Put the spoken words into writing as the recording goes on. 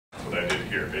what I did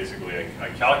here. Basically, I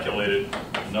calculated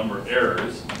the number of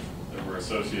errors that were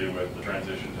associated with the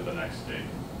transition to the next state.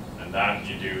 And that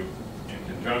you do in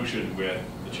conjunction with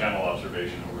the channel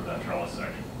observation over that trellis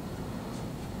section.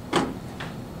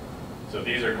 So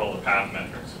these are called the path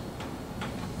metrics.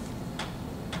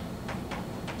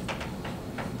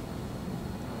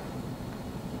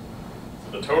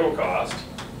 So the total cost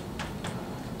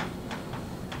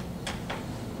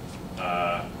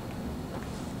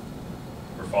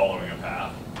for following a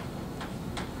path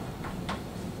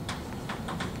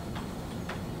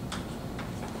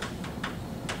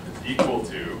is equal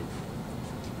to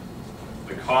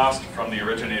the cost from the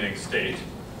originating state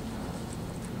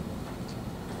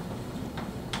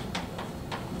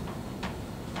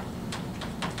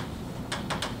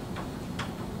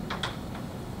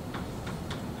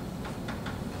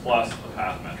plus the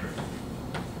path metric.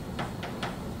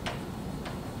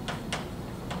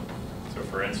 So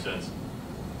for instance,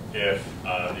 if the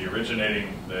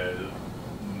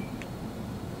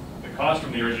cost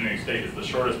from the originating state is the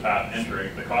shortest path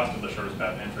entering, the cost of the shortest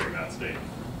path entering that state.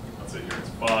 Let's say here it's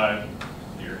 5,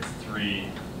 here it's 3,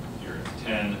 here it's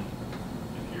 10, and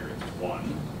here it's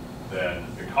 1. Then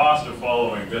the cost of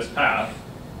following this path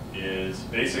is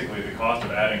basically the cost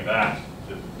of adding that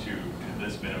to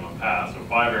this minimum path. So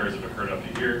 5 errors have occurred up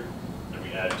to here, and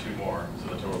we add 2 more. So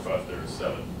the total cost there is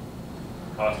 7.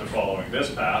 The cost of following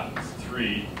this path is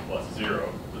 3 plus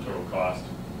 0. The total cost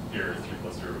here is 3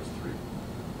 plus 0 is 3.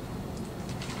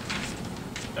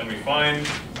 Then we find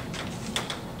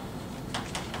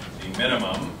the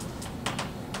minimum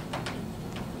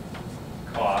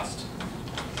cost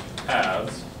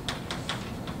paths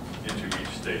into each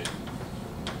state.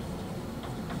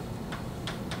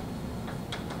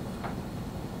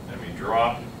 Then we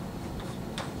drop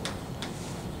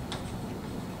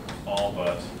all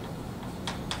but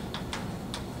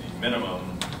the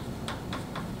minimum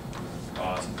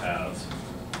cost paths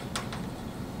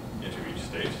into each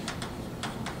state.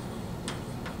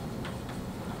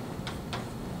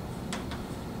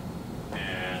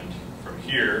 And from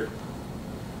here,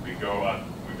 we go up,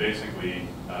 we basically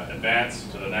advance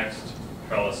to the next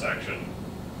trellis section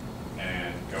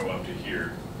and go up to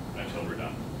here until we're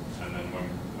done. And then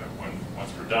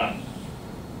once we're done,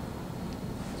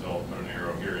 so I'll put an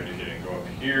arrow here indicating go up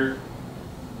to here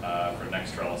for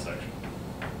next trellis section.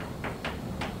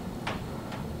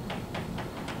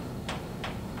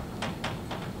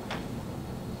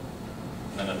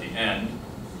 And then at the end,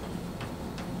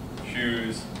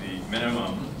 choose the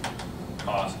minimum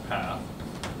cost path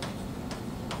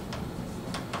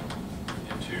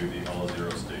into the all zero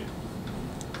state.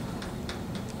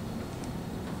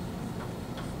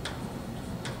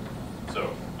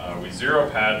 So we zero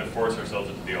pad to force ourselves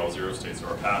into the all zero state, so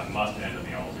our path must end in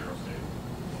the all zero state.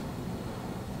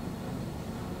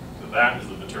 So that is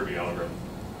the Viterbi algorithm,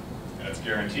 and it's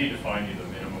guaranteed to find you the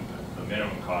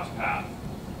minimum cost path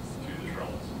to the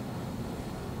trellis.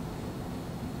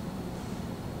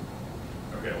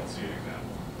 Okay, let's see an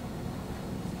example.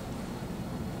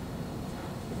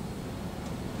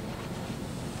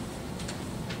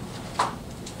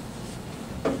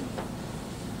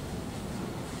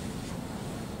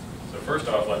 So first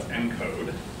off, let's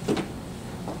encode.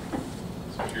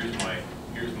 So here's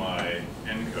my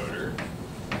encoder.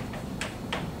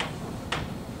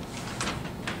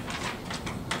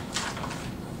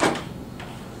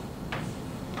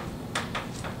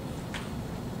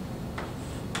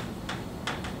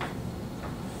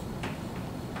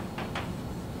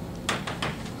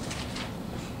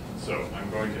 So I'm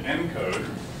going to encode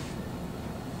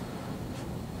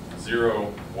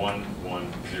 0, 1,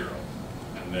 1, 0,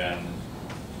 and then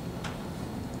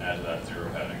add to that 0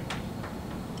 padding.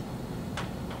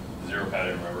 The 0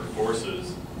 padding, remember,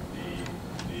 forces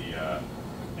the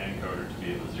encoder to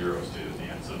be in the 0 state at the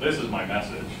end. So this is my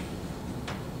message,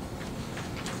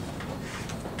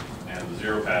 and the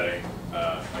 0 padding,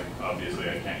 obviously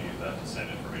I can't use that to send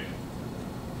information.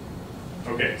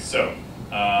 Okay, so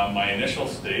my initial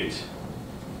state,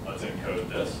 let's encode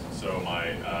this. So my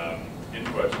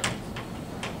input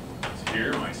is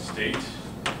here, my state,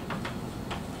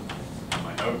 and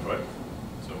my output.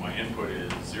 So my input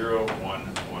is 0, 1,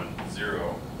 1,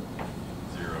 0,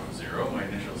 0, 0. My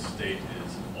initial state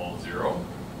is all 0.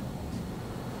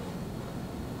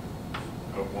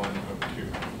 Out 1, out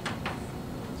 2.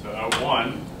 So out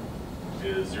 1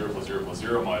 is 0 plus 0 plus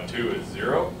 0. Mod 2 is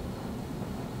 0.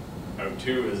 Out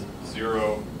 2 is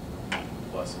 0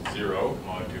 plus 0.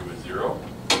 Mod 2 is 0.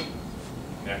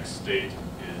 Next state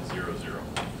is 0, 0.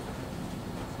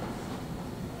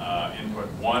 Input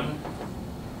 1,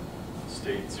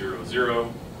 state 0,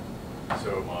 0.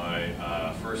 So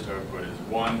my first output is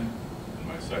 1, and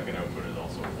my second output is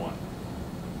also 1.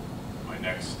 My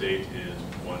next state is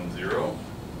 1, 0.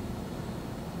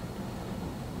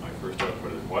 My first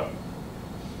output is what?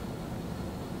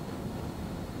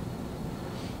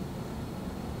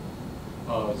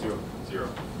 Zero. 0.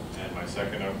 And my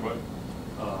second output?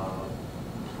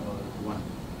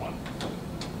 1. 1.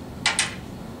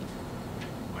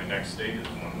 My next state is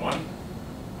 1, 1.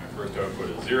 My first output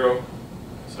is 0.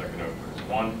 My second output is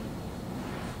 1.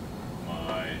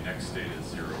 My next state is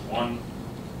 0, 1.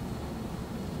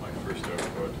 My first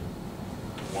output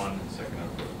 1. Second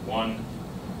output 1.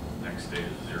 Next state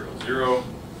is 0, 0.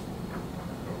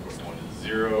 Output 1 is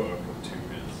 0. Output 2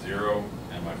 is 0.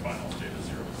 And my final state is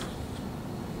 0.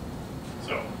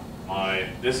 So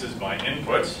this is my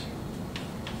input.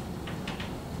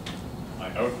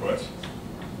 My output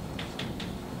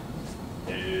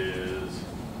is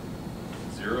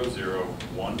 0, 0,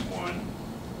 1, 1,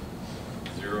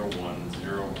 0, 1,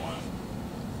 0, 1,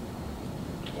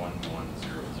 1, 1,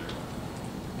 0, 0.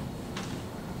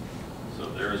 So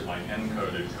there's my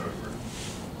encoded code word.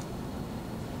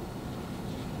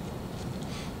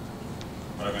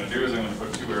 What I'm going to do is I'm going to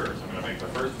put 2 errors. I'm going to make the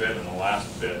first bit and the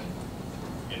last bit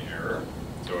in error.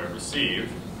 So I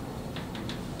receive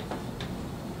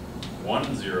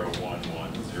 1, 0, 1, 1,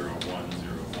 0, 1, 0,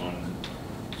 1,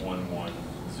 1, 1,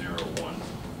 0, 1.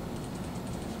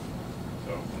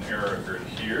 So an error occurred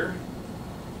here,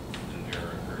 and an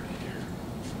error occurred here.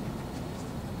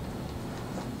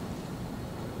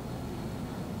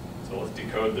 So let's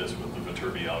decode this with the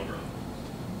Viterbi algorithm.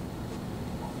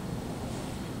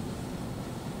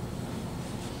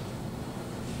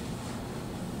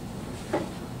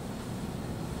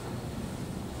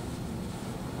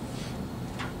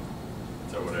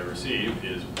 So what I receive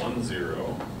is 1, 0,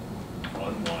 1,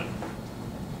 1,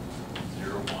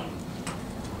 0, 1,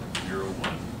 0,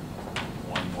 1,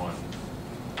 1, 1,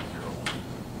 0, 1.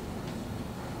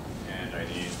 And I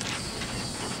need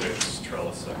 6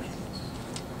 trellis sections.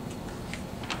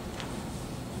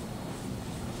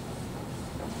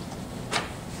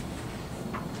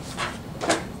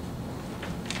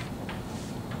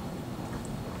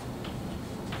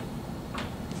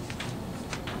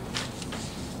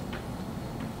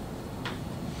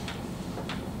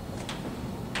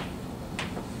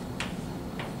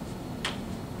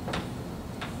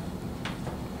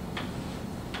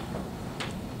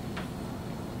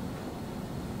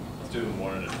 Do them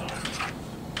one at a time.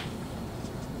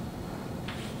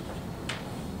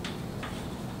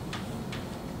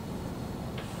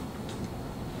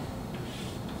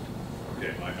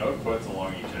 Okay, my outputs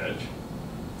along each edge.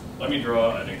 Let me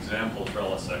draw an example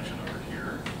trellis section over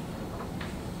here,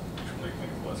 which will make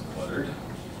things less cluttered.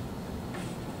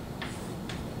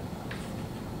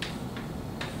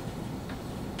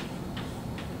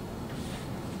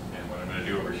 And what I'm going to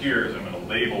do over here is I'm going to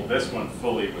label this one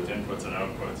fully with inputs and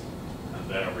outputs. And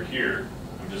then over here,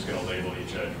 I'm just going to label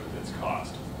each edge with its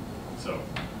cost. So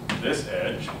this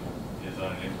edge is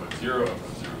on input 0,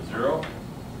 output 0, 0.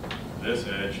 This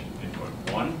edge, input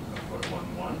 1, output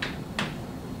 1, 1.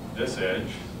 This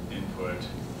edge, input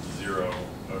 0,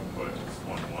 output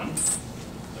 1, 1.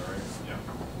 Sorry, yeah.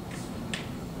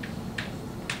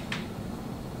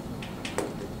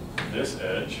 This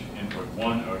edge, input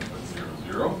 1, output 0,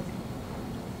 0.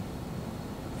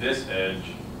 This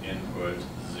edge, input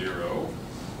 0,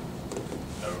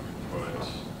 output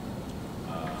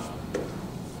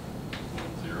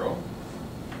 0.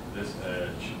 This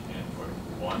edge, input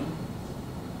 1,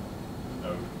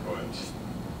 output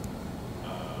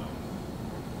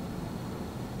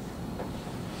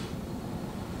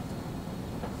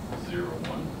 0,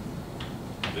 1.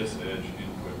 This edge,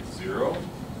 input 0,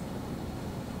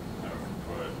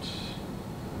 output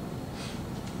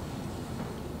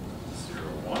 0,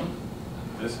 1.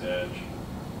 This edge,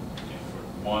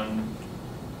 1,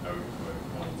 output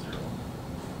 1, 0.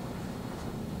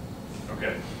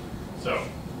 Okay, so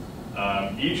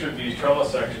each of these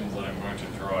trellis sections that I'm going to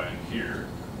draw in here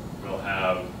will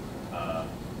have,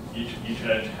 each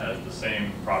edge has the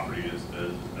same property as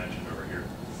mentioned over here.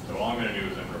 So all I'm going to do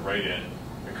is I'm going to write in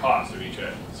the cost of each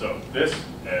edge. So this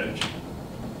edge,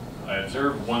 I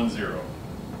observe 1, 0.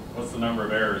 What's the number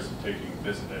of errors taking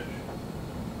this edge?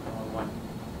 1.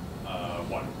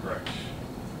 1, correct.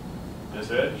 This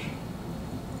edge?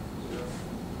 0.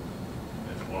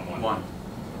 It's 1, 1. 1.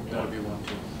 That would be 1,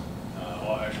 2.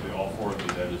 Actually, all 4 of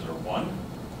these edges are 1.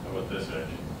 How about this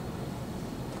edge?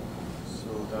 So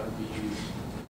that would be